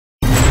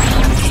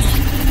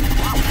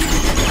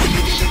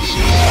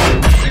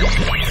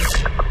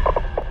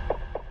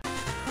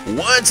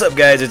What's up,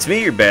 guys? It's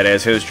me, your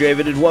badass host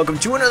Draven, and welcome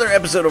to another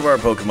episode of our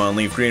Pokemon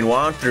Leaf Green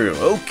walkthrough.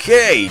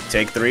 Okay,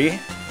 take 3.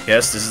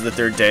 Yes, this is the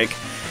third take,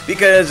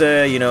 because,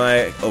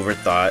 I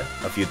overthought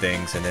a few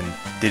things and then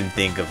didn't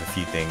think of a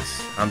few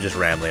things. I'm just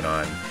rambling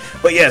on.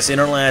 But yes, in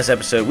our last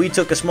episode, we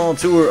took a small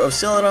tour of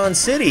Celadon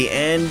City,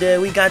 and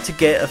we got to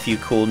get a few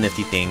cool,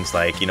 nifty things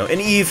like, an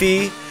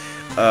Eevee,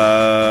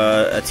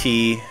 a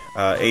T,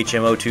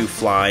 HMO2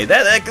 fly,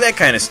 that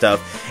kind of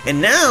stuff. And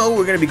now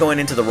we're going to be going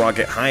into the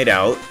Rocket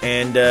Hideout,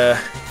 and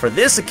for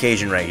this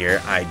occasion right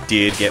here, I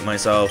did get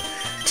myself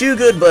 2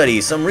 good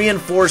buddies, some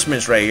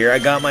reinforcements right here. I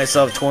got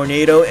myself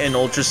Tornado and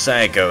Ultra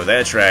Scykoh,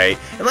 that's right.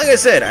 And like I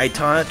said, I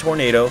taught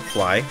Tornado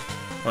fly.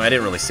 Well, I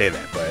didn't really say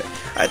that, but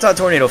I taught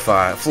Tornado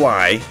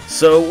fly.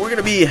 So we're going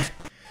to be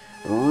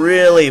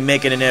really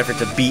making an effort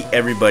to beat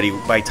everybody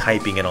by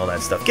typing and all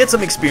that stuff. Get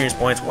some experience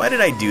points. Why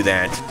did I do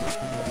that?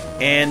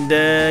 And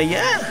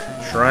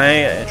yeah,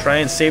 try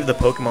and save the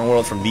Pokemon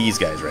world from these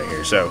guys right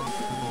here. So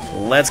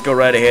let's go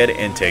right ahead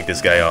and take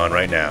this guy on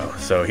right now.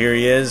 So here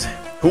he is.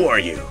 Who are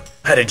you?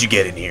 How did you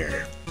get in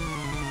here?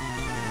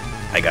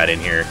 I got in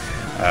here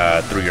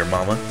through your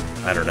mama.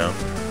 I don't know.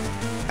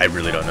 I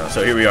really don't know.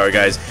 So here we are,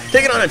 guys.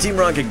 Taking on a Team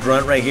Rocket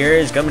Grunt right here.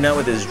 He's coming out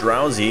with his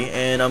Drowsy,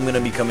 and I'm going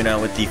to be coming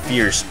out with the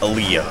Fierce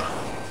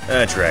Aaliyah.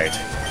 That's right.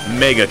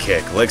 Mega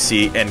Kick,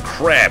 Lexi, and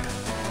Crap.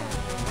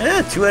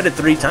 2 out of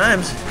 3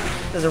 times.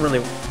 Doesn't really,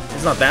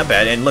 it's not that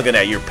bad. And look at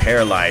that, you're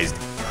paralyzed.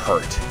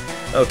 Hurt.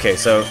 Okay,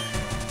 so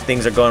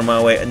things are going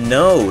my way.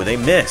 No, they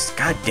missed.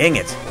 God dang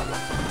it.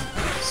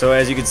 So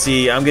as you can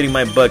see, I'm getting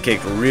my butt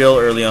kicked real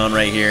early on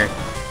right here.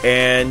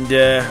 And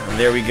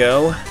there we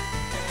go.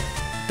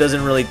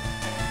 Doesn't really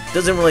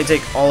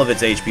take all of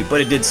its HP,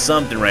 but it did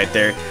something right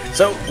there.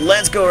 So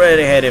let's go right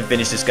ahead and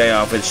finish this guy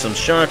off with some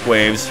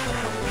shockwaves.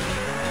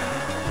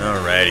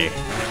 Alrighty.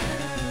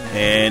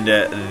 And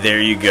there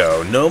you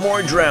go. No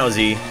more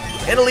Drowsy.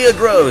 And Aaliyah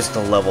grows to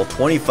level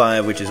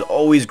 25, which is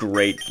always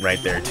great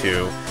right there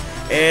too.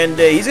 And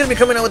he's going to be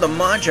coming out with a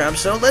Machop,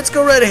 so let's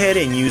go right ahead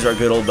and use our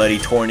good old buddy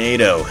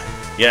Tornado.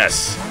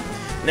 Yes.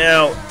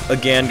 Now,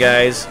 again,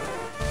 guys,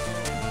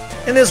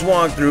 in this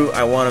walkthrough,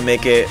 I want to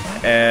make it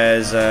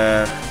as,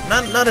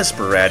 not as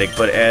sporadic,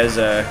 but as,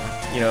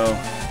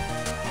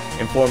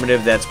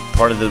 informative. That's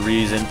part of the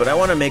reason, but I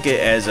want to make it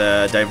as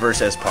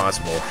diverse as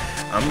possible.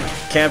 I'm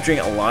capturing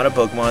a lot of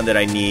Pokemon that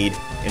I need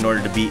in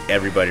order to beat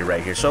everybody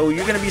right here. So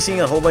you're going to be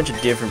seeing a whole bunch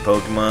of different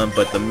Pokemon,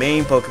 but the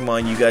main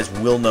Pokemon, you guys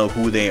will know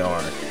who they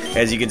are.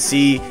 As you can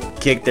see,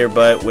 kick their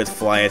butt with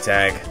Fly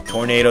Attack.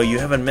 Tornado, you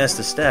haven't missed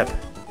a step.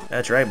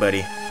 That's right,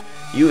 buddy.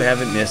 You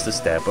haven't missed a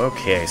step.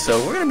 Okay, so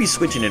we're going to be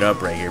switching it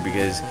up right here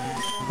because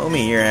homie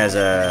here has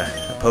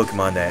a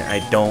Pokemon that I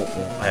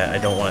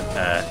don't want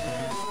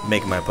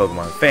making my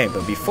Pokemon faint.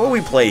 But before we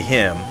play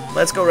him,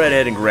 let's go right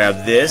ahead and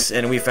grab this,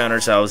 and we found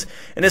ourselves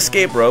an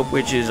escape rope,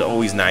 which is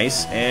always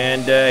nice.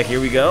 And here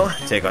we go.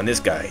 Take on this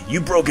guy. You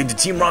broke into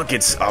Team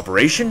Rocket's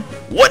operation?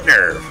 What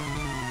nerve?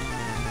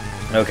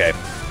 Okay.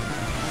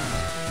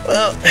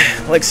 Well,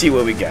 let's see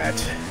what we got.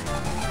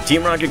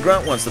 Team Rocket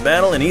Grunt wants the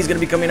battle, and he's going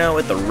to be coming out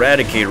with the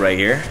Raticate right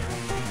here.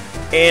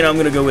 And I'm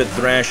going to go with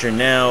Thrasher.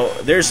 Now,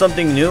 there's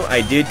something new.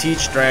 I did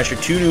teach Thrasher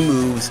 2 new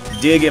moves,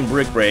 Dig and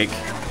Brick Break.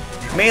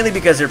 Mainly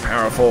because they're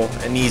powerful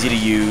and easy to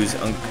use.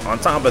 On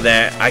top of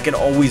that, I can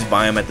always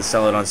buy them at the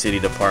Celadon City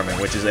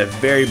department, which is a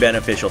very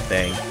beneficial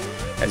thing.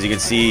 As you can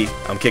see,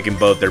 I'm kicking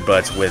both their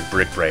butts with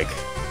Brick Break.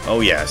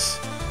 Oh yes.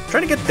 I'm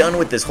trying to get done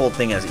with this whole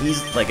thing as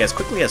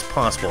quickly as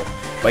possible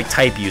by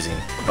type using,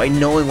 by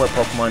knowing what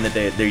Pokemon that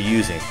they're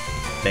using.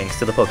 Thanks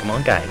to the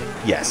Pokemon Guide.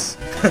 Yes.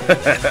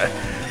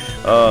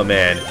 Oh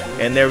man.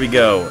 And there we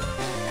go.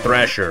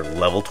 Thrasher,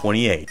 level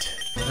 28.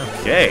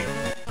 Okay.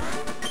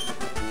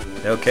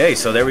 Okay,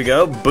 so there we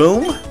go.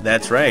 Boom.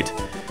 That's right.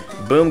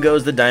 Boom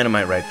goes the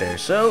dynamite right there.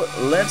 So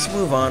let's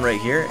move on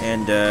right here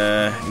and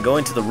go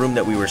into the room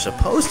that we were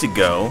supposed to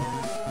go.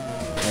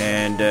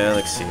 And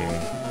let's see.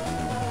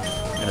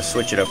 I'm going to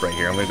switch it up right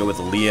here. I'm going to go with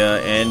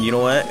Aaliyah. And you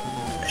know what?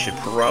 I should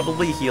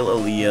probably heal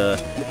Aaliyah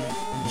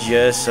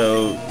just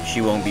so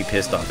she won't be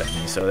pissed off at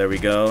me. So there we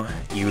go.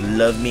 You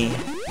love me.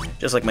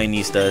 Just like my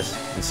niece does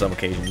on some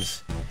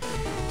occasions.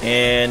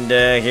 And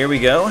here we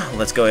go.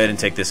 Let's go ahead and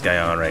take this guy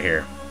on right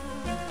here.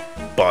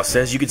 Boss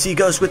says you can see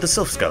ghosts with the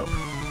Silph Scope.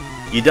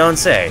 You don't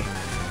say.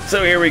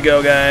 So here we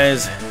go,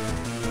 guys.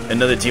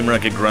 Another Team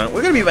Rocket Grunt.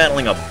 We're going to be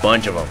battling a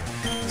bunch of them.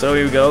 So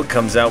here we go.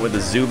 Comes out with the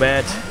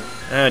Zubat.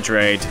 That's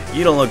right.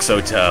 You don't look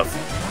so tough.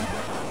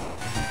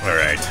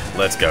 Alright,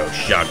 let's go.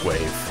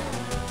 Shockwave.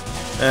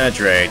 That's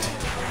right.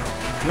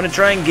 I'm going to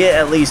try and get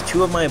at least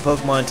 2 of my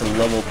Pokemon to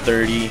level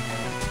 30.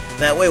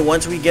 That way,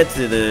 once we get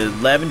to the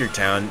Lavender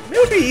Town, it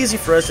would be easy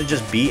for us to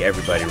just beat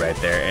everybody right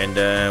there. And,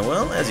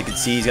 well, as you can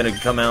see, he's going to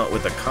come out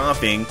with a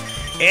Coughing.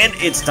 And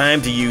it's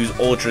time to use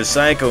Ultra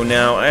Scykoh.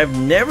 Now, I've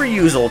never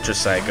used Ultra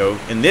Scykoh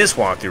in this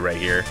walkthrough right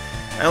here.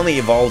 I only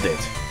evolved it.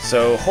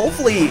 So,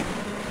 hopefully,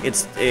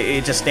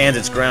 it just stands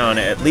its ground.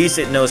 At least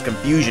it knows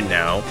Confusion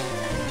now.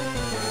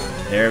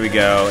 There we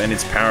go. And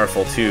it's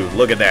powerful, too.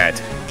 Look at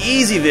that.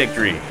 Easy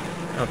victory.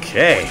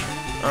 Okay.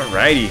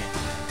 Alrighty.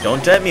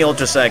 Don't tempt me,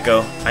 Ultra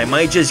Scykoh. I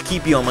might just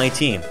keep you on my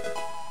team.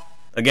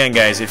 Again,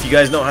 guys, if you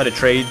guys know how to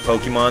trade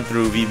Pokemon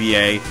through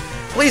VBA,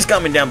 please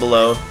comment down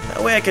below.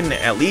 That way I can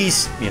at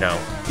least, you know,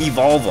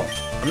 evolve them.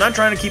 I'm not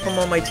trying to keep them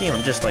on my team.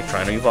 I'm just like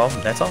trying to evolve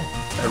them. That's all.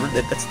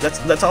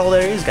 That's all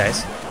there is,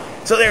 guys.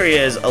 So there he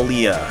is,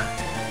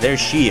 Aaliyah. There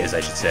she is,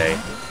 I should say.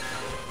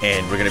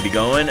 And we're gonna be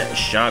going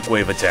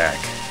Shockwave attack.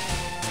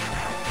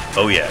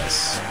 Oh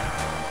yes.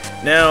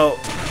 Now,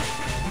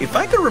 if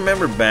I could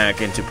remember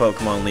back into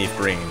Pokemon Leaf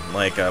Green,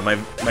 like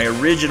my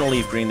original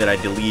Leaf Green that I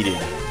deleted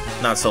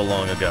not so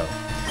long ago,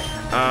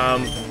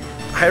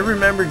 I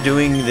remember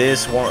doing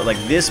this one, like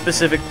this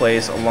specific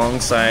place,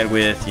 alongside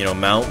with, you know,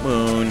 Mount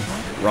Moon,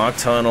 Rock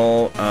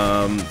Tunnel,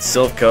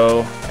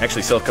 Scykoh.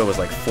 Actually, Scykoh was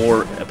like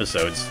 4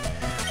 episodes.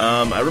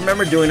 I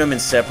remember doing them in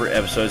separate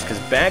episodes because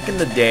back in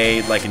the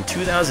day, like in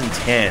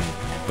 2010,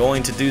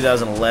 going to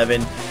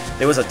 2011,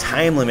 there was a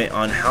time limit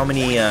on how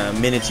many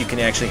minutes you can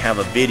actually have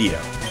a video.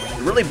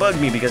 It really bugged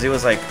me because it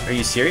was like, are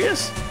you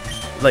serious?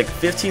 Like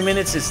 15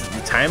 minutes is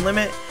the time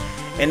limit?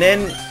 And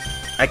then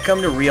I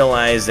come to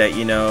realize that,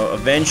 you know,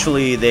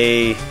 eventually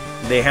they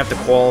have to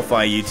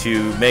qualify you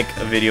to make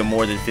a video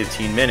more than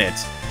 15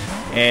 minutes.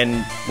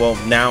 And, well,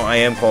 now I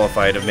am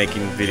qualified of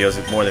making videos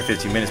of more than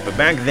 15 minutes. But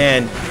back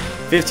then,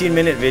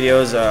 15-minute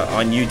videos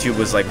on YouTube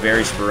was like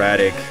very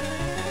sporadic.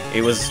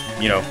 It was,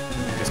 you know,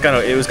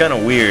 it was kind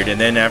of weird. And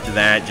then after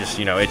that, just,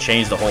 you know, it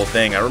changed the whole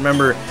thing. I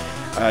remember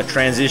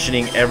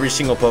transitioning every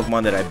single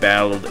Pokemon that I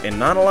battled, and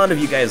not a lot of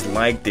you guys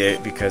liked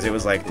it because it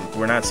was like,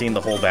 we're not seeing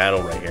the whole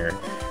battle right here.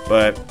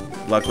 But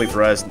luckily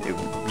for us,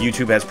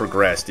 YouTube has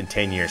progressed in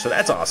 10 years, so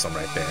that's awesome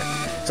right there.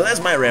 So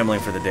that's my rambling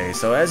for the day.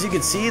 So as you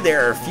can see,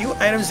 there are a few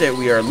items that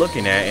we are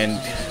looking at,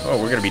 and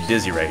oh, we're gonna be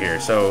dizzy right here.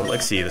 So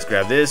let's see, let's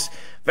grab this.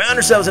 Found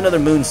ourselves another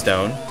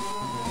Moonstone.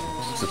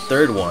 It's the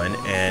 3rd one,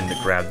 and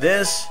grab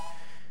this.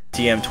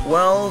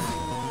 TM12,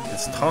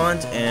 it's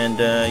Taunt, and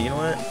you know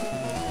what?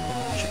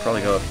 Should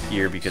probably go up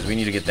here because we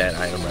need to get that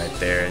item right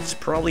there. It's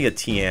probably a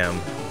TM,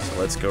 so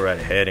let's go right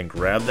ahead and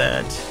grab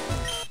that.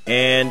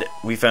 And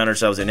we found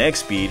ourselves an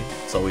X-Speed.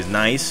 It's always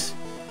nice.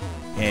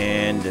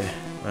 And,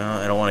 well,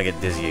 I don't want to get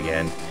dizzy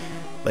again.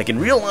 Like, in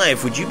real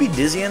life, would you be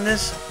dizzy in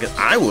this? Because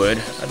I would.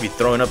 I'd be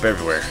throwing up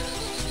everywhere.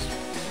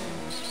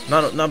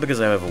 Not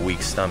because I have a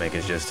weak stomach,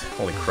 it's just,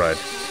 holy crud.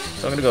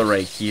 So I'm going to go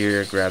right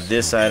here, grab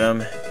this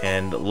item,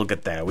 and look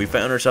at that. We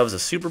found ourselves a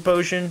Super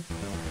Potion.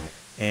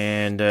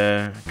 And,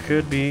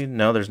 could be,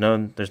 no, there's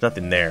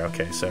nothing there.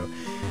 Okay, so,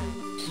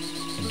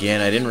 again,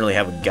 I didn't really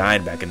have a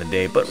guide back in the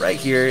day, but right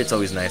here, it's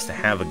always nice to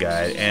have a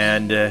guide.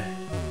 And,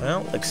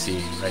 well, let's see,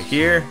 right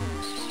here.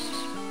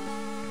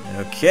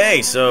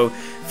 Okay, so,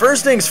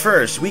 first things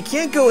first, we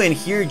can't go in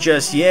here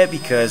just yet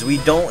because we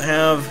don't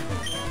have,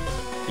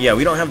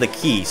 we don't have the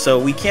key, so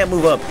we can't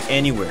move up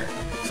anywhere.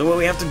 So what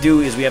we have to do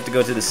is we have to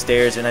go to the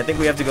stairs, and I think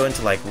we have to go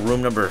into, like,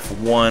 room number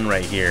 1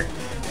 right here.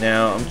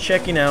 Now, I'm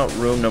checking out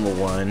room number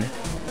 1.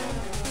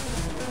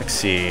 Let's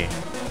see.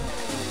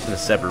 It's in a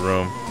separate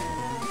room.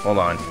 Hold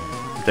on.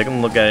 I'm taking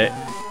a look at it.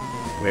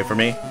 Wait for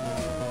me.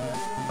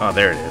 Oh,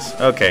 there it is.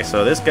 Okay,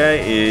 so this guy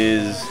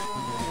is...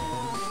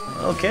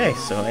 Okay,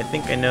 so I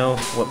think I know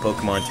what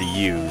Pokemon to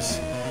use.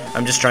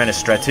 I'm just trying to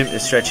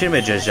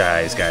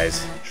stretch-imagize,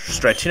 guys.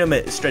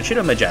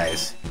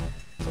 Stretch-imagize.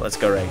 So let's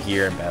go right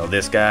here and battle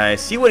this guy.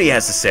 See what he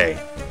has to say.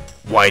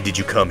 Why did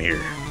you come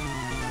here?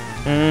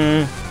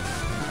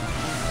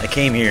 I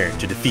came here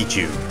to defeat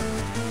you.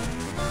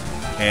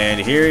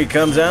 And here he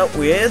comes out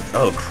with...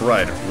 Oh,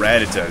 crud.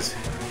 Rattatas.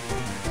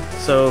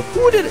 So,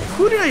 who did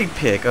I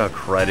pick? Oh,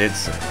 crud.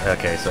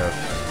 Okay, so...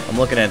 I'm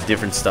looking at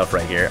different stuff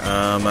right here.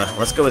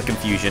 Let's go with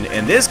Confusion.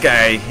 And this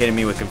guy hitting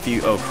me with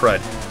Oh, crud.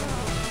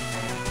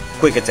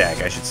 Quick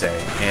Attack, I should say.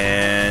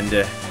 And...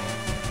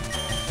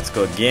 let's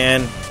go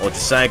again. Ultra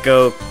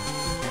Scykoh.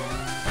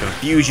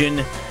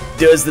 Confusion.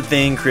 Does the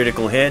thing.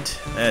 Critical hit.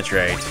 That's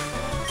right.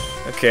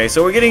 Okay,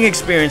 so we're getting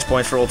experience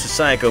points for Ultra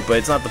Scykoh, but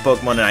it's not the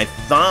Pokemon that I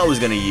thought I was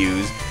going to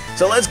use.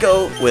 So let's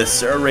go with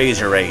Sir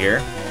Razor right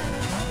here.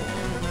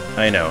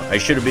 I know, I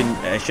should have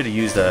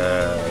used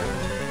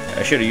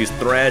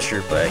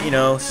Thrasher, but you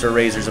know, Sir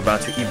Razor's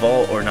about to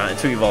evolve, or not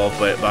to evolve,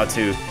 but about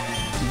to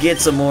get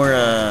some more,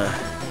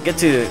 get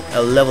to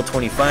a level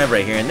 25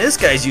 right here. And this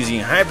guy's using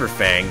Hyper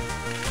Fang.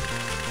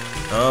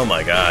 Oh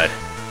my god.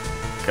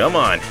 Come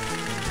on.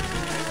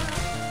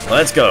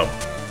 Let's go.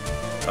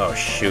 Oh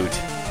shoot.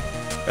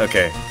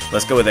 Okay,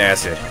 let's go with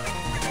Acid.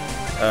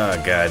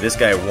 Oh god, this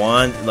guy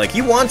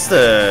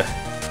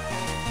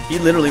he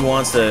literally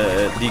wants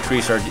to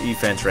decrease our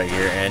defense right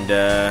here. And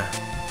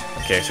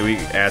okay, so we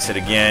Acid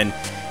again,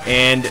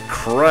 and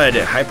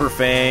crud, Hyper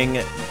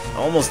Fang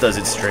almost does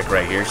its trick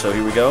right here. So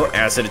here we go,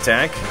 Acid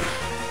attack,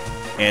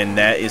 and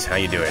that is how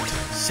you do it.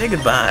 Say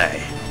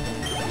goodbye.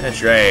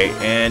 That's right,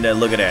 and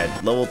look at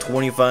that, level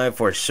 25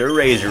 for Sir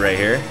Razor right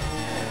here.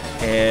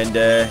 And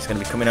he's gonna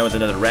be coming out with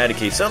another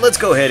Eradicate. So let's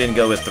go ahead and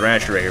go with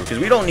Thrasher right here because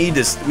we don't need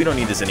this. We don't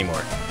need this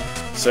anymore.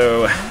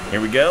 So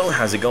here we go.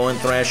 How's it going,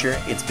 Thrasher?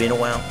 It's been a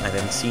while. I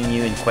haven't seen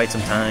you in quite some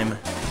time.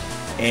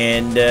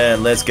 And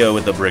let's go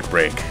with the Brick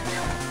Break.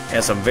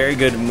 Has some very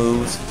good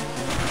moves.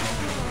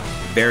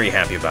 Very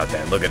happy about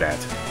that. Look at that.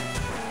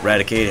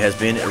 Eradicate has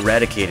been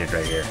eradicated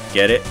right here.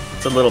 Get it?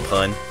 It's a little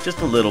pun. Just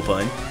a little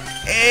pun.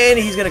 And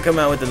he's going to come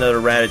out with another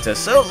Rattata.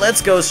 So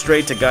let's go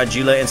straight to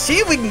Godzilla and see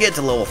if we can get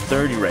to level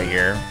 30 right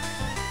here.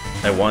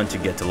 I want to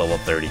get to level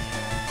 30.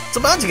 It's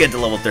about to get to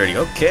level 30.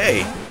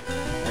 Okay.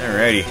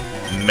 Alrighty.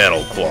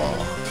 Metal Claw.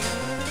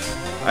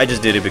 I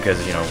just did it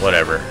because, you know,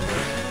 whatever.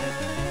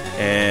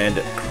 And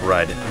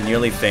crud.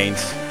 Nearly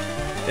faints.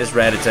 This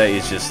Rattata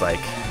is just like...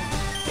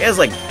 He has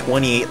like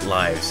 28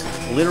 lives.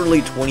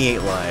 Literally 28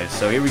 lives.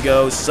 So here we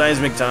go.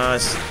 Seismic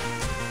Toss.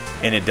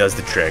 And it does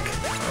the trick.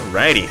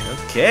 Alrighty.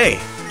 Okay.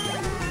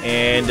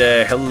 And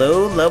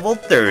hello, level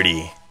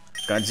 30.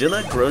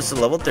 Godzilla grows to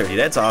level 30.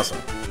 That's awesome.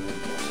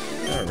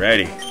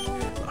 Alrighty.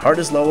 The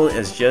hardest level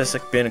has just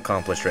been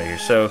accomplished right here.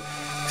 So,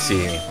 let's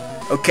see.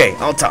 Okay,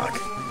 I'll talk.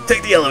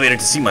 Take the elevator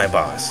to see my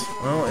boss.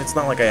 Well, it's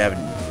not like I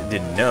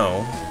didn't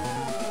know.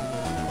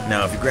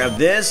 Now, if you grab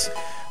this,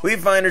 we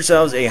find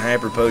ourselves a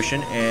Hyper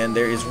Potion, and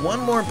there is one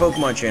more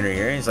Pokemon trainer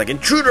here. He's like,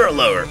 Intruder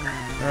Alert!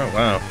 Oh,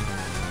 wow.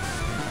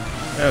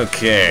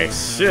 Okay,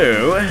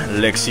 so,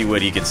 let's see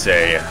what he can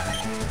say.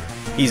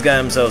 He's got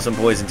himself some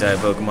Poison-type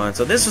Pokemon,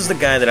 so this was the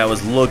guy that I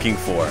was looking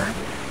for.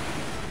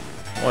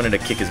 Wanted to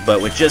kick his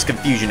butt with just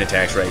Confusion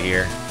attacks right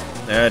here.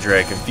 That's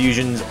right,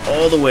 Confusion's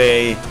all the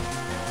way.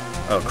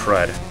 Oh,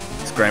 crud.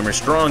 This Grimer's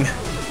strong,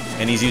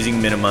 and he's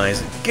using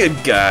Minimize.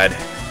 Good God.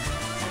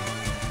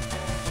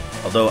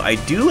 Although I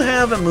do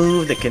have a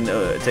move that can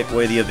take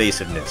away the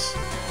evasiveness.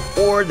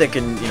 Or that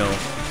can, you know,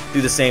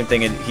 do the same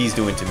thing that he's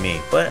doing to me.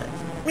 But,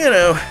 you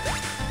know,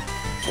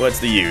 what's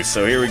the use?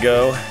 So here we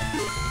go.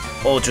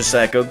 Ultra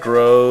Scykoh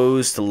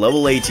grows to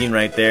level 18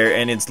 right there,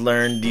 and it's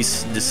learned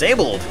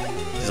Disabled,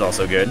 which is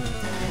also good.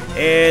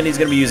 And he's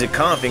going to be using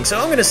Coughing, so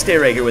I'm going to stay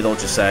right here with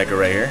Ultra Scykoh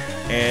right here.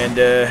 And,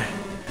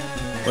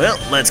 well,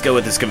 let's go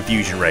with this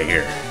Confusion right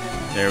here.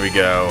 There we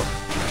go.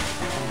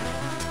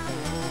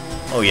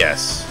 Oh,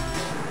 yes.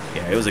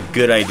 Yeah, it was a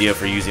good idea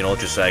for using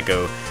Ultra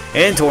Scykoh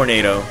and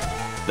Tornado.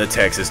 The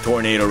Texas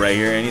Tornado right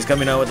here, and he's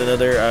coming out with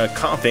another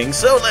Coughing,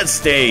 so let's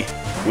stay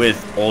with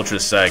Ultra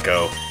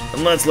Scykoh.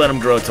 And let's let him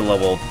grow to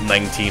level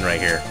 19 right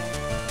here.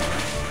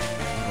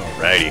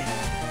 Alrighty.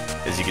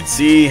 As you can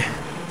see,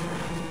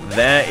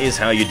 that is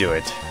how you do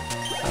it.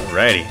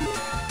 Alrighty.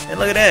 And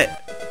look at that.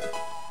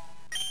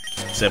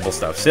 Simple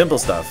stuff, simple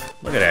stuff.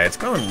 Look at that, it's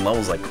growing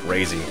levels like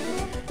crazy.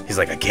 He's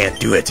like, I can't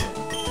do it.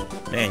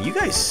 Man, you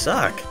guys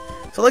suck.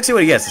 So let's see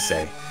what he has to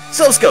say.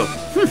 Self-scope.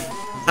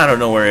 I don't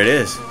know where it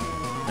is.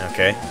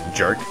 Okay,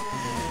 jerk.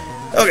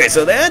 Okay,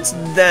 so that's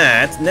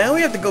that. Now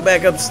we have to go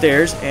back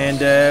upstairs, and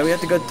we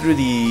have to go through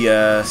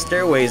the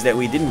stairways that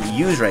we didn't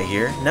use right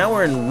here. Now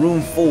we're in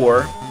room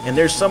 4, and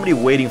there's somebody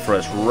waiting for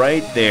us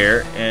right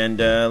there. And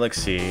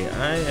let's see.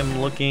 I am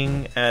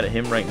looking at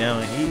him right now,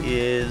 and he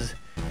is...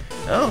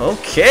 Oh,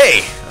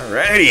 okay.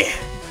 Alrighty.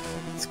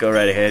 Let's go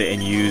right ahead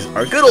and use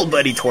our good old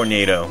buddy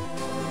Tornado.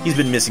 He's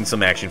been missing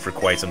some action for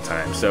quite some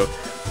time, so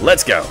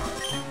let's go.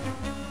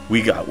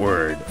 We got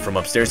word from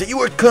upstairs that you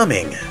were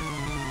coming.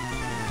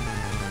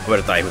 I would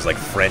have thought he was like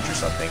French or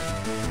something.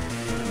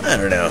 I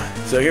don't know.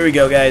 So here we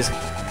go, guys.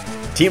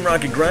 Team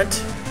Rocket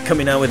Grunt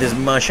coming out with his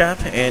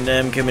Mashop, and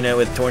I'm coming out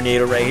with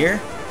Tornado right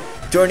here.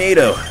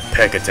 Tornado,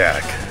 Peck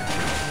Attack.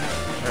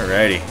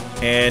 Alrighty.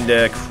 And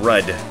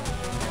Crud.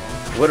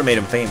 Would have made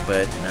him faint,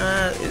 but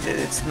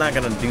it's not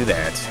going to do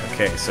that.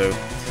 Okay, so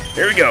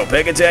here we go.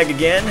 Peck Attack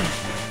again.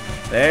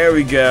 There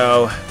we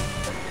go.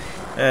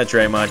 That's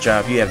right,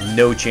 Machop. You have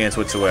no chance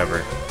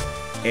whatsoever.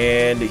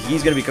 And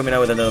he's going to be coming out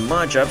with another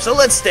Machop, so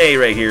let's stay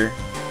right here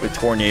with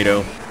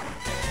Tornado.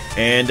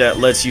 And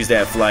let's use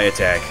that Fly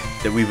Attack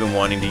that we've been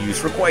wanting to use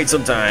for quite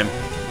some time.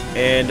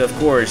 And, of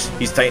course,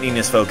 he's tightening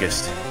his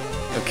focus.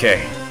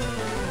 Okay.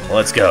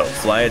 Let's go.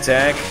 Fly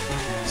Attack.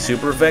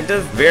 Super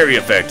effective? Very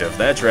effective.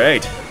 That's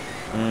right.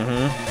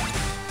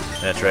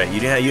 That's right.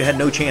 You had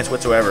no chance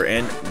whatsoever.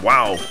 And,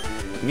 wow.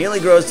 Nearly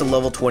grows to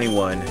level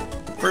 21.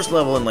 First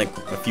level in, like,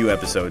 a few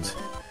episodes.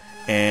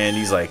 And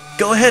he's like,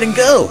 go ahead and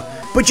go!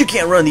 But you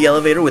can't run the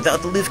elevator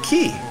without the lift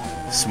key.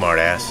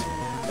 Smartass.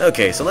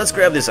 Okay, so let's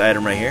grab this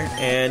item right here.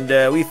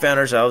 And we found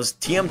ourselves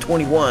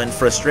TM21,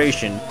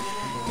 Frustration.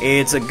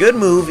 It's a good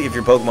move if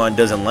your Pokemon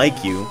doesn't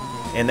like you.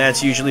 And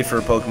that's usually for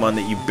a Pokemon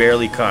that you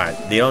barely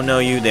caught. They don't know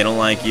you, they don't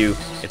like you.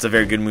 It's a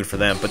very good move for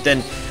them. But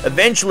then,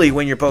 eventually,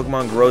 when your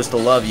Pokemon grows to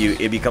love you,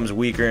 it becomes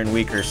weaker and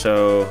weaker.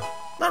 So,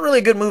 not really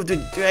a good move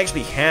to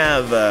actually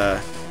have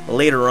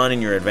later on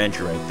in your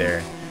adventure right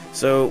there.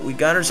 So, we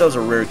got ourselves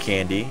a rare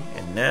candy.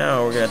 And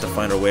now, we're going to have to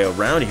find our way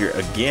around here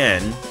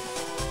again.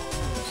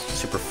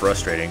 Super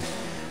frustrating.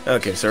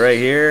 Okay, so right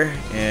here.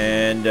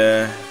 And,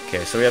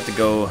 okay, so we have to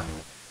go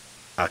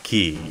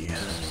Aki.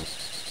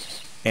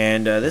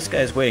 And this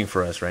guy's waiting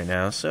for us right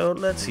now, so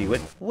let's see,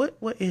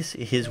 what is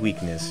his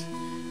weakness?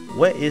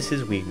 What is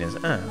his weakness?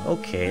 Ah,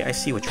 okay, I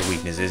see what your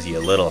weakness is, you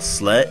little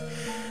slut.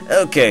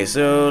 Okay,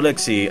 so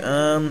let's see,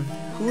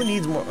 who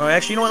needs more? Oh,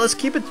 actually, you know what, let's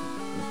keep it,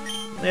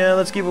 yeah,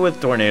 let's keep it with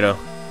Tornado.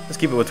 Let's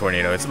keep it with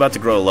Tornado, it's about to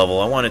grow a level,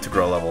 I want it to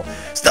grow a level.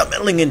 Stop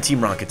meddling in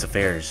Team Rocket's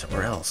affairs,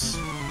 or else.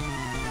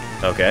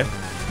 Okay.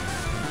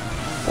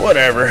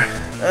 Whatever.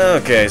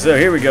 Okay, so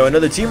here we go.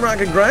 Another Team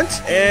Rocket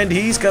Grunt, and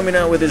he's coming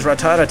out with his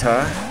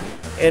Rattata.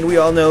 And we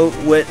all know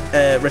what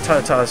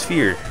Rattata's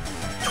fear.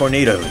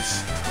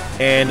 Tornadoes.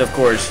 And, of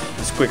course,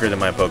 it's quicker than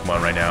my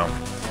Pokemon right now.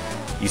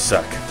 You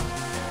suck.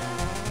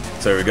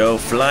 So here we go.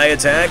 Fly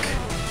attack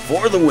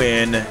for the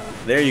win.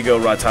 There you go,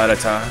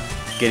 Rattata.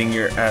 Getting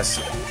your ass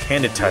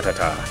handed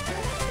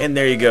ta-ta-ta. And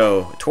there you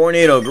go.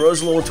 Tornado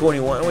grows level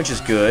 21, which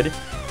is good.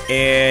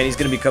 And he's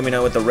going to be coming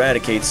out with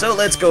Eradicate. So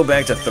let's go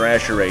back to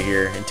Thrasher right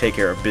here and take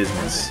care of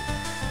business.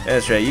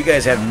 That's right. You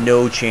guys have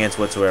no chance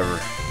whatsoever.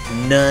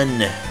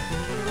 None.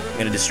 I'm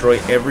going to destroy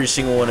every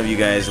single one of you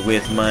guys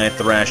with my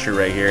Thrasher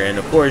right here. And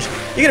of course,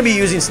 you're going to be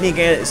using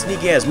sneaky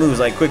ass moves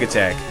like Quick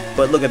Attack.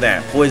 But look at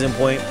that. Poison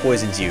Point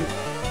poisons you.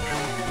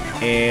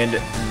 And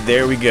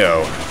there we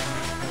go.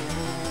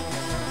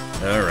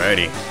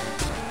 Alrighty.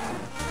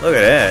 Look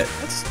at that.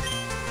 That's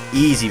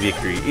easy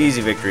victory.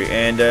 Easy victory.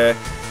 And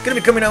gonna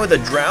be coming out with a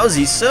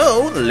Drowsy,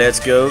 so let's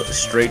go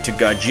straight to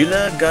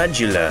Godzilla.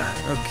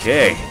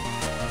 Okay.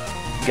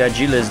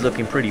 Godzilla is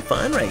looking pretty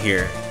fun right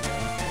here.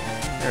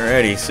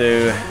 Alrighty,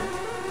 so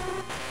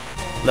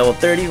level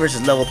 30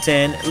 versus level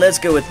 10. Let's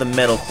go with the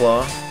Metal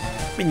Claw.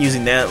 Been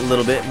using that a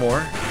little bit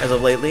more as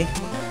of lately.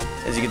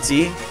 As you can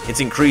see, it's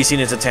increasing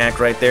its attack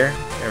right there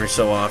every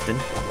so often.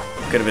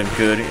 Could have been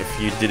good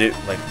if you did it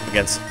like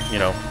against, you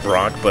know,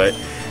 Brock, but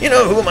you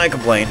know, who am I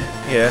complain?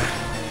 Yeah.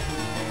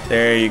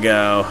 There you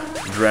go.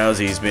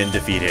 Drowsy's been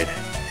defeated.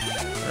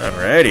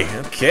 Alrighty,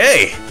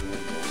 okay.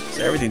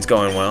 So everything's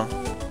going well.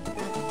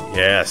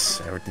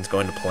 Yes, everything's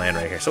going to plan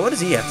right here. So what does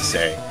he have to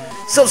say?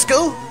 So,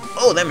 Scykoh?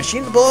 Oh, that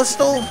machine the boss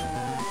stole?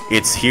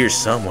 It's here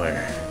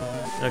somewhere.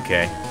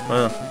 Okay,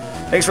 well,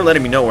 thanks for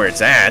letting me know where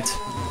it's at,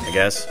 I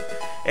guess.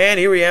 And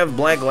here we have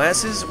Black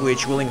Glasses,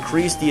 which will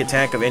increase the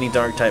attack of any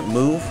Dark-type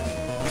move.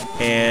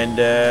 And,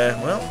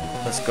 well,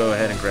 let's go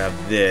ahead and grab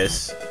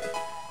this.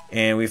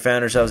 And we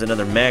found ourselves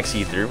another Max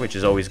Ether, which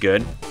is always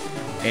good.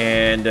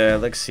 And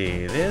let's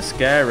see, this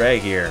guy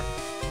right here.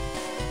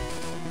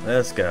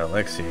 Let's go,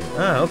 let's see.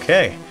 Ah,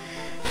 okay.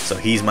 So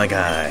he's my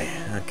guy.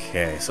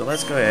 Okay, so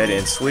let's go ahead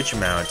and switch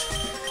him out.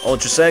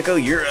 Ultra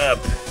Scykoh, you're up.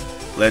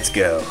 Let's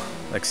go.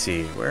 Let's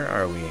see, where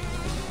are we?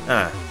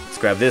 Ah, let's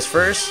grab this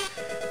first.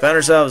 Found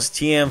ourselves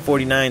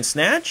TM49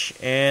 Snatch.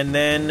 And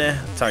then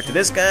talk to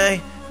this guy.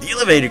 The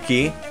elevator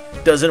key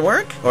doesn't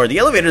work. Or the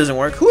elevator doesn't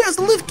work. Who has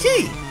the lift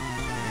key?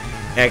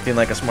 Acting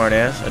like a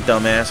smartass, a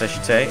dumbass, I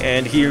should say.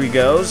 And here he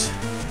goes.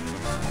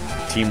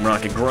 Team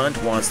Rocket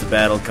Grunt wants the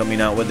battle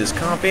coming out with his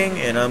comping,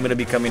 and I'm going to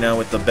be coming out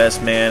with the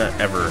best man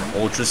ever,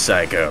 Ultra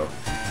Scykoh.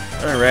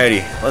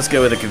 Alrighty, let's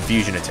go with a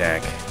confusion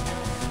attack.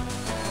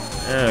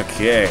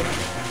 Okay,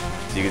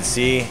 as you can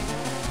see,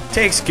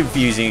 takes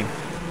confusing.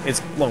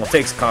 Well,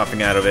 takes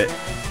coughing out of it.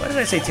 Why did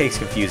I say takes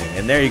confusing?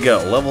 And there you go,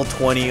 level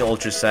 20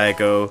 Ultra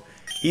Scykoh.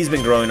 He's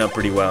been growing up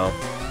pretty well.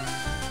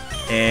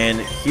 And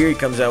here he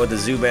comes out with the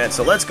Zubat.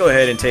 So let's go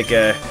ahead and take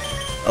a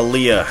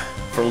Leah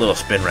for a little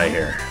spin right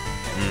here.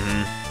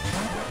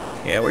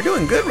 Yeah, we're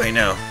doing good right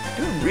now.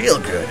 Doing real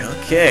good.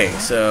 Okay,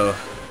 so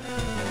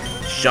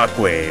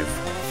Shockwave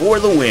for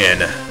the win.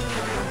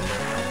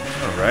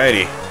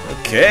 Alrighty.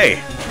 Okay.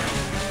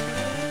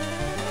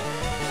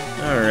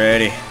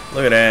 Alrighty.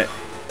 Look at that.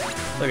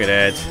 Look at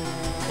that.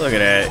 Look at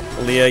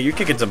that. Leah, you're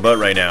kicking some butt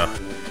right now.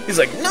 He's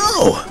like,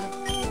 no!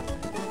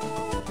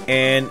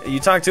 And you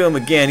talk to him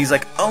again, he's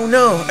like, oh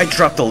no, I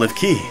dropped the lift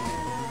key.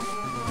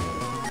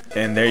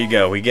 And there you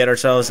go, we get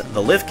ourselves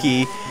the lift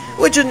key,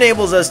 which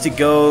enables us to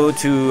go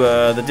to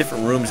the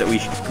different rooms that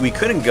we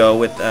couldn't go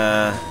with,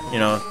 you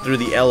know, through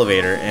the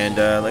elevator. And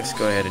let's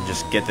go ahead and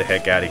just get the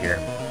heck out of here.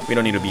 We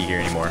don't need to be here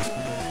anymore.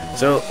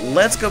 So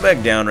let's go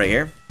back down right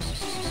here.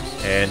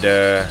 And,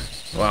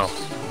 wow,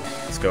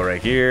 let's go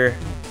right here.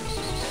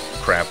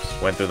 Crap,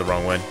 went through the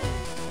wrong one.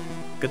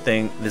 Good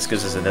thing this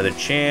gives us another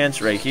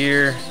chance right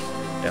here.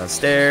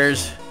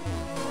 Downstairs.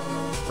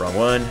 Wrong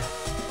one.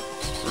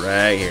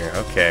 Right here.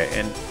 Okay.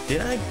 And did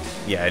I?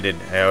 Yeah, I did.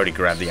 I already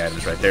grabbed the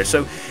items right there.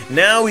 So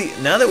now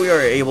that we are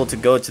able to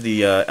go to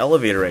the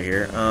elevator right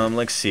here.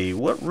 Let's see.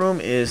 What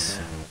room is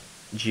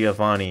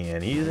Giovanni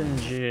in? He's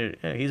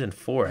in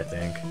 4, I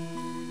think.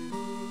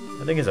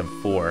 I think he's in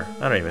 4.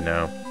 I don't even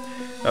know.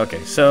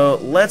 Okay. So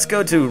let's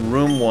go to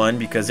room 1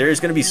 because there is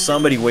going to be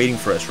somebody waiting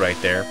for us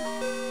right there.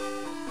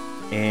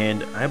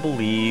 And I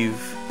believe.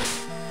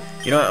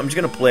 You know what, I'm just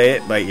going to play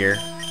it by ear.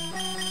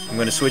 I'm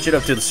going to switch it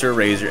up to the Sir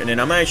Razor, and then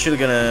I'm just going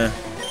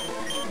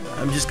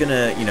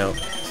to, you know,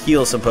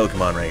 heal some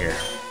Pokemon right here.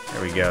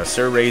 There we go.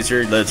 Sir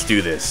Razor, let's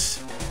do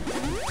this.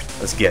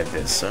 Let's get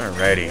this.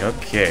 Alrighty,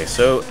 okay.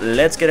 So,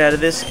 let's get out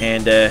of this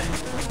and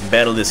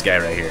battle this guy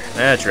right here.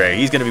 That's right,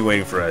 he's going to be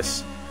waiting for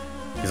us.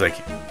 He's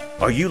like,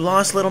 are you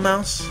lost, little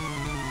mouse?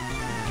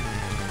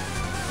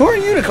 Who are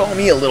you to call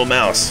me a little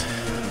mouse?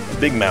 A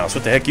big mouse,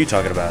 what the heck are you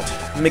talking about?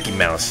 Mickey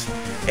Mouse.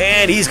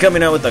 And he's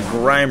coming out with the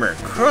Grimer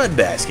Crud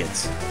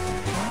Baskets.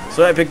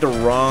 So I picked the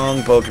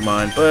wrong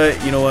Pokemon, but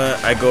you know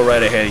what? I go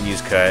right ahead and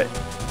use Cut.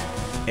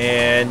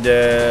 And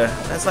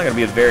that's not going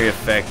to be very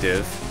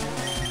effective.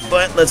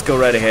 But let's go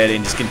right ahead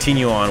and just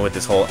continue on with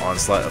this whole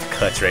onslaught of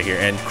cuts right here.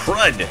 And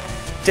Crud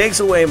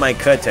takes away my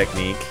cut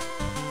technique.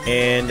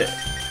 And,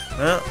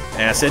 well,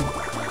 Acid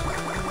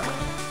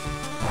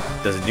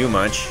doesn't do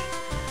much.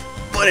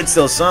 But it's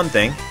still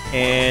something.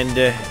 And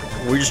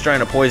we're just trying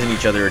to poison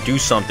each other or do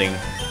something.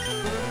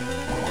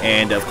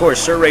 And, of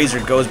course, Sir Razor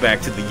goes back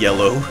to the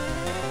yellow.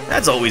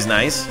 That's always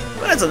nice.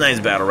 But that's a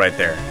nice battle right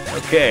there.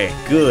 Okay,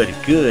 good,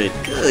 good,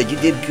 good. You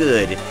did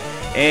good.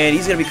 And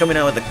he's going to be coming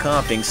out with the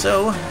coughing.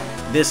 So,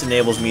 this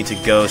enables me to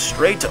go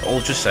straight to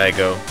Ultra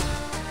Scykoh.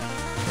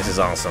 This is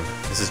awesome.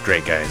 This is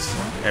great, guys.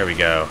 There we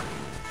go.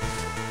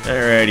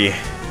 Alrighty.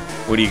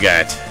 What do you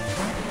got?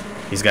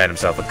 He's got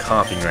himself a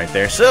coughing right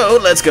there. So,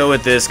 let's go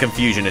with this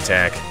confusion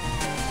attack.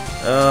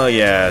 Oh,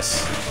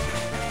 yes.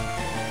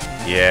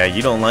 Yeah,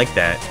 you don't like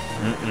that.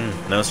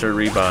 No, sir,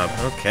 Bob.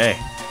 Okay.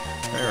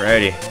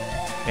 Alrighty.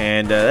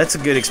 And that's a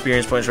good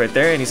experience points right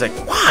there. And he's like,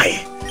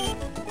 why?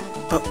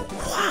 But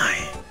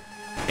why?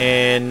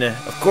 And,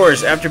 of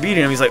course, after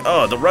beating him, he's like,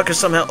 oh, the ruckus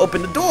somehow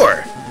opened the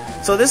door.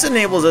 So this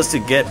enables us to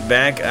get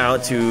back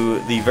out to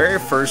the very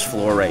first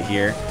floor right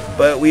here.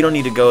 But we don't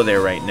need to go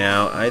there right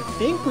now. I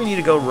think we need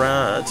to go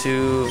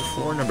to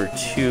floor number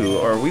 2.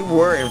 Or we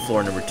were in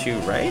floor number 2,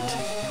 right?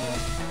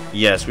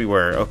 Yes, we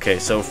were. Okay,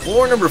 so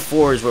floor number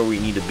 4 is where we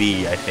need to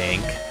be, I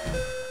think.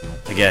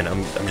 Again,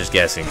 I'm just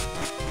guessing.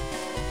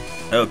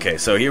 Okay,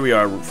 so here we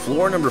are,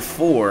 floor number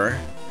 4,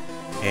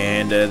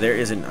 and there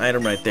is an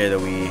item right there that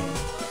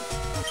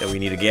we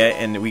need to get,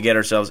 and we get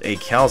ourselves a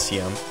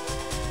calcium.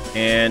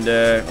 And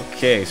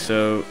okay,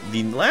 so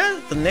the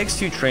next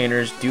 2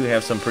 trainers do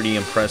have some pretty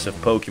impressive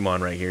Pokemon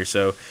right here.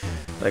 So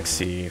let's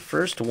see.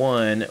 First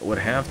one would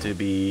have to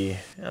be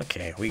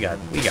okay. We got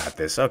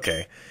this.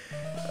 Okay,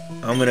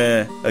 I'm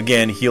gonna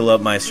again heal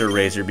up my Sir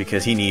Razor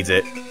because he needs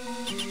it.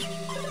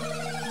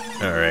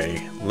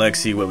 Alrighty, let's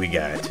see what we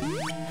got.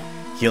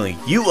 Healing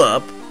you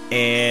up,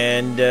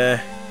 and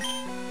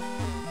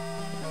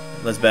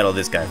let's battle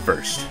this guy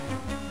first.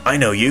 I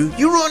know you.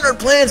 You ruined our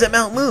plans at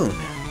Mount Moon.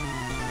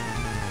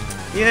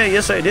 Yeah,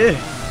 yes I did.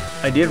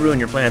 I did ruin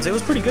your plans. It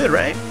was pretty good,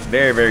 right?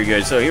 Very, very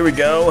good. So here we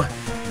go.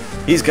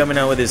 He's coming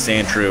out with his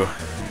Sandshrew.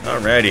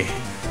 Alrighty.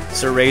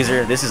 Sir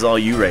Razor, this is all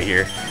you right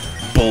here.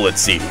 Bullet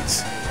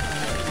Seeds.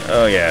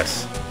 Oh,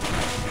 yes.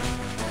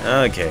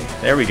 Okay,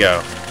 there we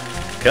go.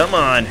 Come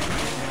on.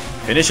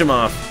 Finish him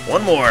off.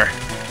 One more.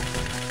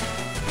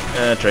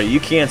 That's right. You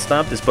can't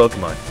stop this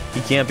Pokemon.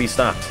 He can't be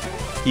stopped.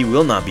 He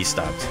will not be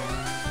stopped.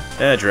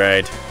 That's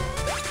right.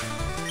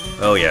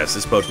 Oh yes,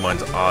 this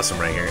Pokemon's awesome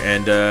right here.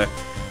 And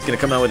it's going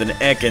to come out with an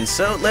Ekans.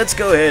 So let's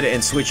go ahead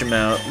and switch him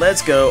out.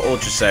 Let's go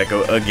Ultra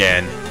Scykoh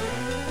again.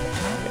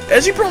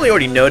 As you probably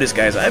already noticed,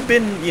 guys, I've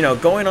been,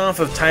 going off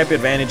of type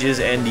advantages.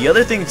 And the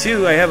other thing,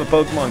 too, I have a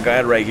Pokemon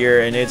guide right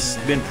here. And it's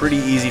been pretty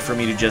easy for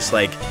me to just,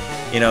 like,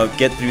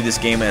 get through this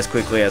game as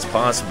quickly as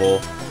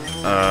possible.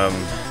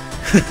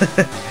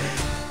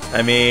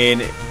 I mean,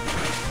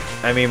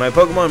 my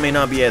Pokemon may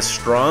not be as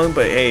strong,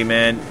 but hey,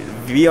 man,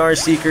 VR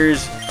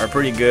Seekers are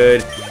pretty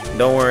good.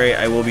 Don't worry,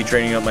 I will be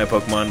training up my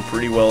Pokemon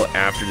pretty well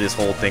after this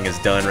whole thing is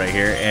done right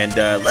here. And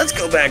let's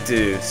go back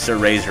to Sir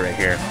Razor right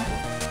here.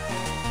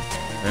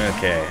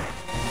 Okay,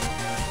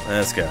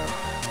 let's go.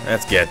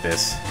 Let's get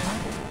this.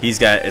 He's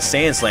got a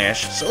Sand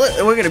Slash, so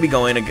we're going to be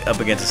going up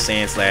against a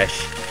Sand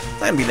Slash. It's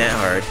not going to be that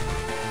hard.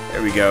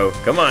 There we go.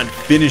 Come on,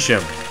 finish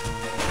him.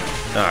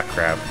 Ah,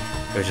 crap.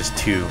 It was just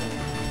 2.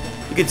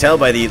 You can tell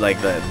by the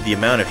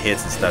amount of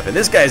hits and stuff. And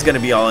this guy's going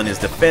to be all in his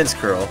defense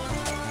curl,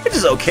 which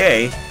is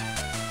okay.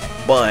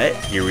 But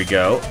here we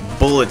go.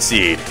 Bullet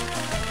Seed.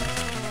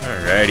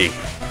 Alrighty.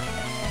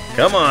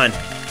 Come on.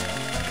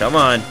 Come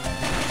on.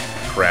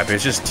 Crap,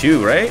 it's just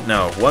 2, right?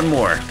 No, 1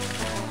 more.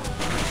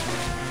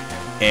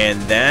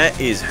 And that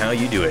is how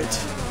you do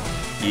it.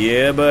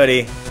 Yeah,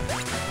 buddy.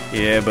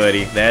 Yeah,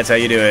 buddy. That's how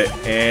you do it.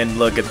 And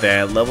look at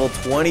that. Level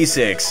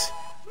 26.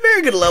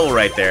 Very good level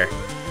right there.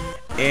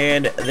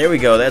 And there we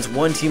go. That's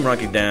 1 Team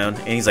Rocket down.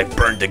 And he's like,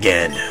 burnt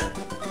again.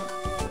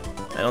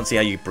 I don't see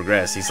how you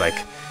progress. He's like,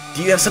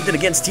 do you have something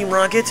against Team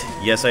Rocket?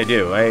 Yes, I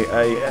do.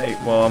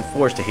 Well, I'm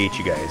forced to hate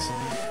you guys.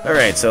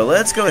 Alright, so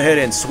let's go ahead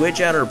and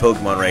switch out our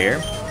Pokemon right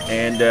here.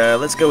 And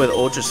let's go with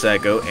Ultra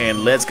Scykoh.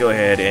 And let's go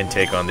ahead and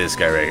take on this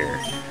guy right here.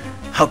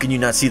 How can you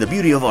not see the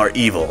beauty of our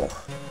evil?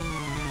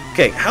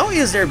 Okay, how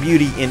is there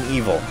beauty in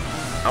evil?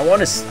 I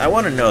want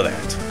to know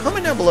that.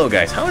 Comment down below,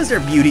 guys. How is there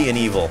beauty in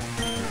evil?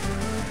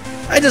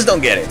 I just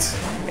don't get it.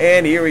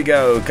 And here we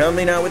go.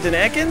 Coming out with an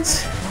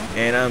Ekans.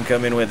 And I'm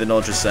coming with an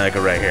Ultra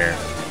Scykoh right here.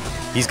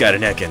 He's got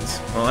an Ekans.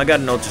 Well, I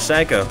got an Ultra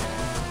Scykoh.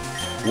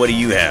 What do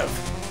you have?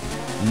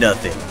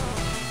 Nothing.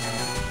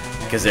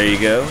 Because there you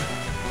go.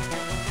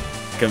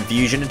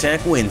 Confusion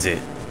attack wins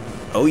it.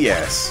 Oh,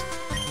 yes.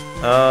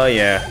 Oh,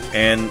 yeah.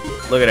 And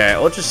look at that.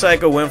 Ultra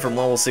Scykoh went from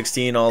level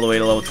 16 all the way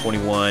to level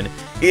 21.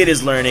 It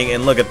is learning,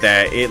 and look at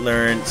that. It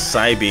learned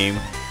Psybeam.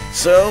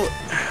 So,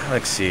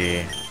 let's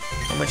see.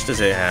 How much does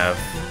it have?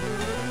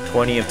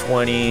 20 of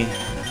 20.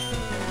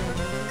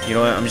 You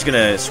know what? I'm just going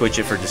to switch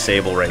it for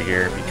Disable right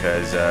here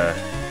because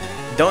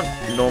don't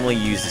normally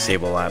use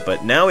Disable a lot,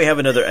 but now we have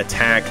another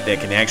attack that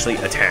can actually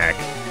attack.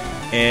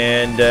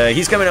 And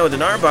he's coming out with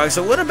an Arbok,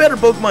 so what a better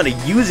Pokemon to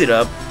use it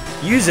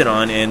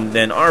on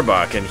than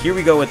Arbok. And here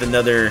we go with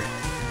another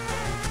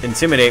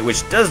Intimidate,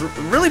 which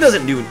really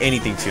doesn't do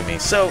anything to me.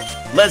 So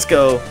let's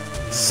go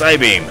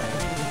Psybeam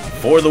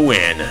for the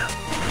win.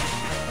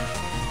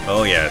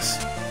 Oh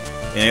yes,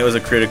 and it was a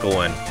critical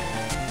one.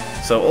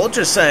 So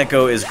Ultra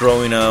Scykoh is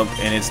growing up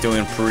and it's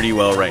doing pretty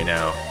well right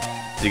now.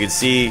 As you can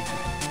see,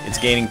 it's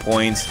gaining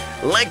points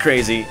like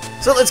crazy.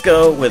 So let's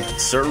go with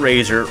Sir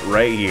Razor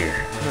right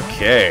here.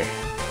 Okay,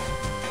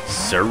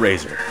 Sir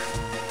Razor.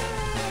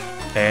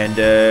 And,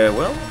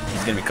 well,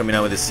 he's going to be coming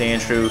out with his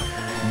Sandshrew.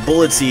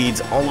 Bullet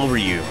Seeds all over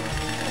you.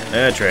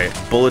 That's right.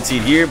 Bullet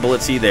Seed here,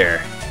 Bullet Seed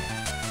there.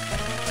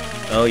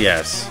 Oh,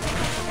 yes.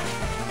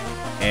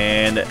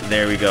 And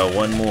there we go.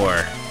 One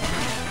more.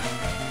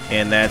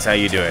 And that's how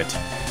you do it.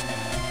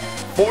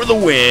 For the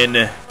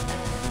win.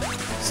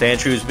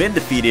 Sandshrews been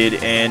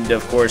defeated, and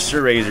of course,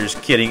 Sir Razor's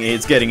kidding.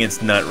 It's getting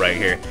its nut right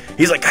here.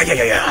 He's like, ah,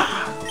 yeah, yeah.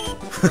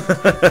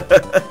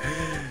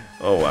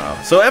 Oh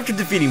wow. So after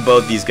defeating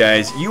both these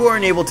guys, you are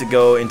able to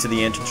go into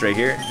the entrance right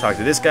here, talk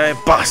to this guy.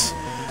 Boss,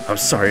 I'm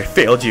sorry I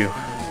failed you.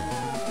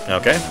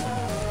 Okay.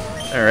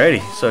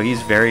 Alrighty. So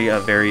he's very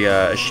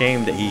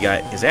ashamed that he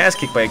got his ass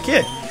kicked by a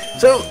kid.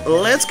 So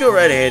let's go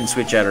right ahead and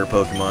switch out our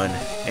Pokemon,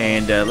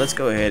 and let's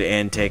go ahead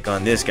and take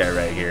on this guy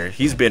right here.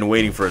 He's been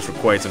waiting for us for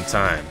quite some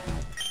time.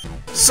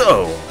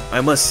 So, I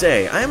must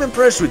say, I am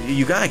impressed with what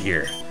you got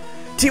here.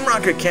 Team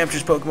Rocket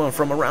captures Pokemon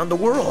from around the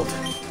world.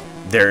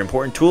 They're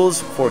important tools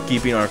for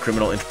keeping our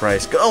criminal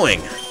enterprise going.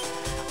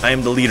 I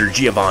am the leader,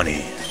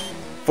 Giovanni.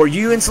 For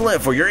your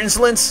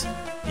insolence,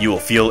 you will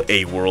feel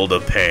a world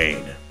of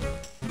pain.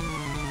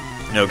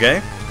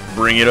 Okay,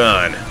 bring it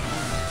on.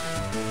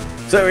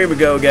 So here we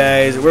go,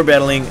 guys. We're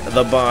battling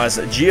the boss,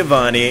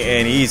 Giovanni,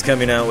 and he's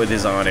coming out with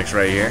his Onix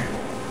right here.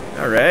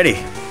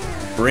 Alrighty,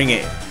 bring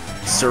it.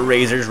 Sir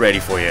Razor's ready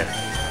for you.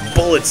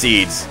 Bullet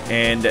Seeds,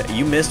 and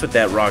you missed with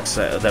that rock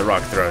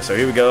throw. So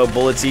here we go,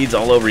 Bullet Seeds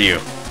all over you.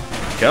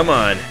 Come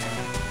on,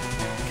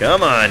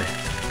 come on,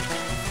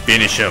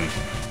 finish him,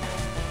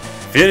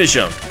 finish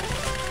him.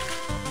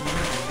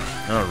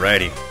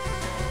 Alrighty,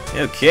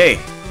 okay.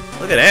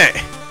 Look at that,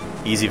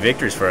 easy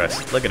victories for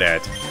us. Look at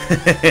that.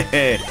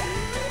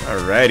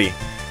 Alrighty,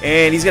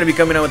 and he's gonna be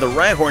coming out with a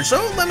Rhyhorn.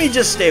 So let me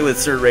just stay with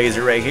Sir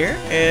Razor right here,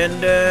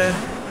 and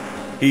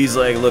he's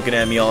like looking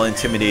at me all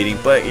intimidating,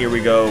 but here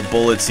we go,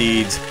 Bullet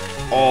Seeds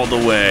all the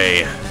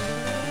way.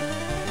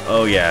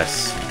 Oh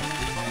yes.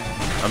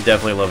 I'm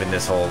definitely loving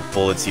this whole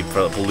Bullet Seed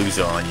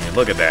palooza on you.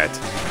 Look at that.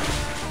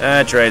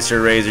 That's right,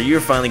 Sir Razor. You're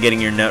finally getting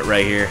your nut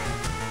right here.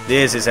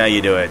 This is how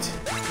you do it.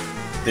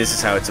 This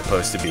is how it's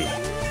supposed to be.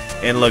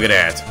 And look at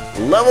that.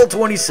 Level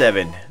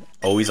 27.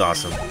 Always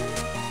awesome.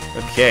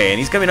 Okay, and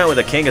he's coming out with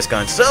a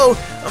Kangaskhan. So,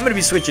 I'm going to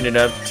be switching it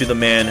up to the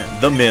man,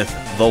 the myth,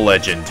 the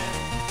legend,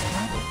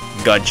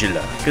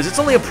 Godzilla, because it's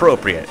only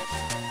appropriate.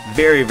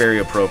 Very, very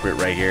appropriate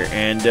right here.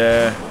 And,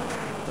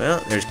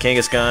 well, there's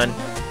Kangaskhan.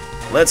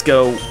 Let's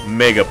go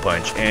Mega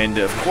Punch. And,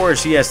 of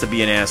course, he has to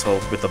be an asshole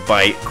with a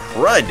bite.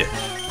 Crud!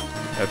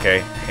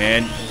 Okay,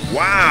 and,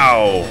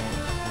 wow!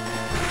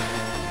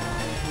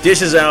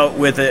 Dishes out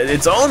with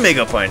its own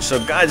Mega Punch. So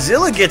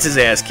Godzilla gets his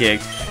ass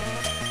kicked.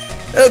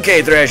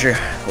 Okay, Thrasher,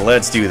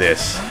 let's do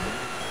this.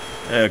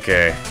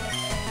 Okay.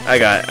 I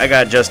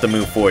got just a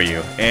move for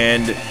you.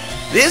 And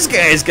this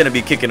guy is going to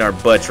be kicking our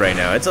butts right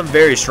now. It's a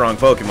very strong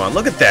Pokemon.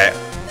 Look at that.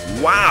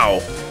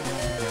 Wow.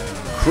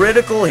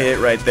 Critical hit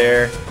right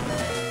there.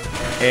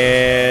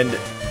 And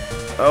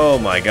oh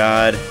my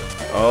god.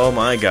 Oh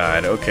my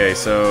god. Okay,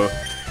 so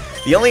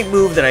the only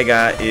move that I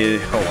got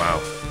is, oh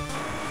wow.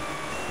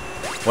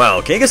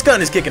 Wow, Kangaskhan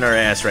is kicking our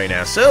ass right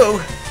now.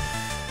 So,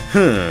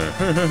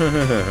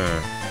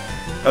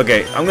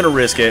 okay, I'm going to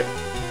risk it.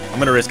 I'm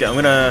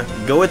going to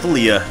go with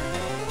Aaliyah.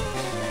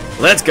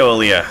 Let's go,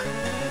 Aaliyah.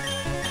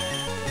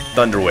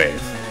 Thunder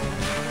Wave.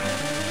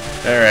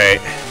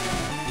 Alright.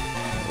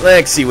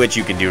 Let's see what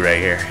you can do right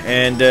here.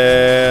 And,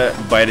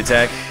 Bite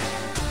Attack.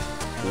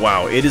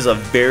 Wow, it is a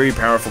very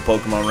powerful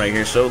Pokemon right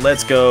here. So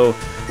let's go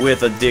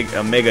with a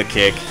Mega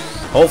Kick.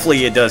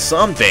 Hopefully it does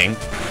something.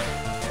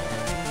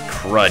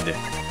 Crud.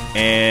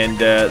 And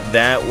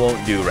that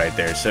won't do right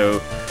there. So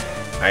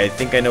I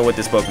think I know what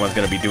this Pokemon's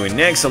going to be doing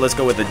next. So let's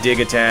go with the Dig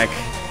Attack.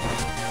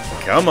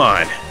 Come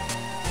on.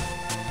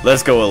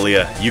 Let's go,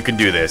 Aaliyah. You can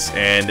do this.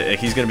 And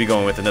he's going to be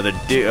going with another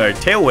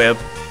Tail Whip.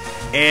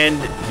 And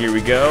here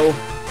we go.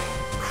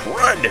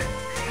 Crud.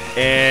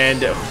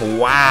 And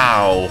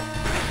wow.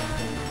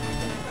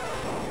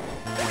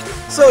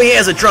 So he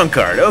has a trump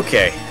card.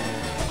 Okay.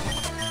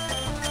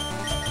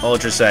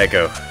 Ultra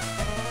Scykoh.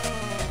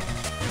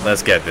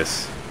 Let's get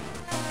this.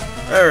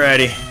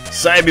 Alrighty.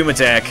 Psybeam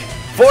attack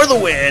for the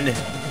win.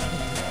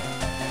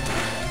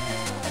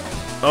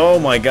 Oh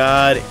my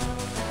god.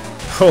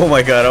 Oh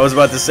my god, I was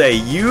about to say,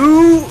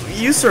 you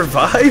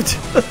survived?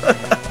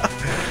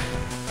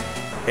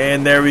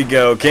 And there we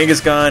go.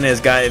 Kangaskhan has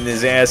gotten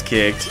his ass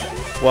kicked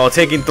while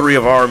taking 3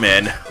 of our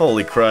men.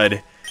 Holy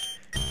crud.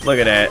 Look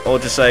at that.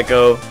 Ultra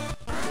Scykoh,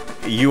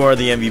 you are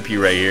the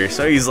MVP right here.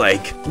 So he's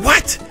like,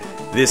 what?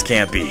 This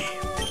can't be.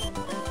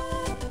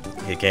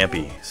 It can't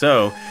be.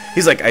 So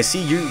he's like, I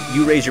see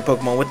you raise your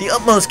Pokemon with the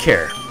utmost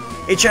care.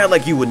 A child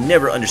like you would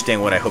never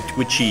understand what I hope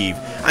to achieve.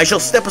 I shall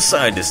step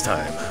aside this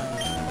time.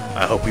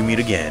 I hope we meet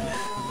again.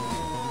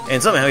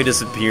 And somehow he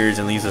disappears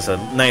and leaves us a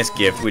nice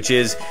gift, which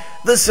is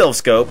the Self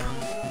Scope.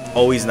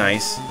 Always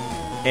nice.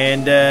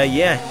 And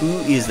yeah, who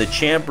is the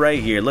champ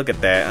right here? Look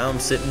at that. I'm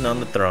sitting on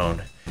the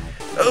throne.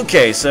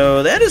 Okay,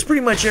 so that is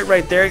pretty much it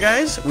right there,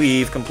 guys.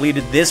 We've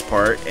completed this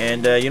part,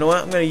 and you know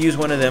what? I'm going to use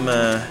one of them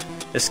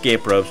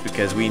escape ropes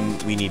because we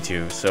need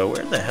to. So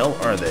where the hell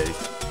are they?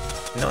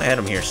 No, I had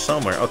them here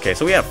somewhere. Okay,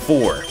 so we have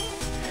 4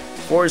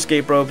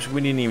 escape ropes.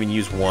 We didn't even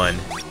use one.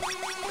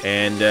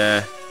 And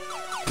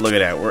look at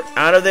that. We're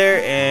out of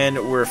there,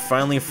 and we're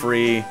finally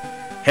free.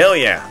 Hell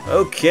yeah.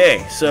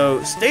 Okay,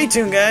 so stay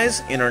tuned,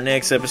 guys. In our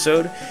next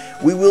episode,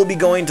 we will be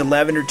going to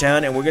Lavender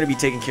Town, and we're going to be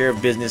taking care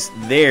of business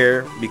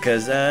there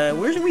because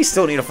we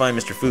still need to find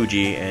Mr.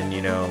 Fuji and,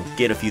 you know,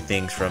 get a few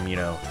things from, you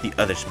know, the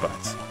other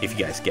spots, if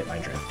you guys get my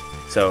drift.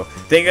 So,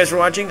 thank you guys for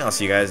watching. I'll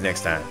see you guys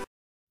next time.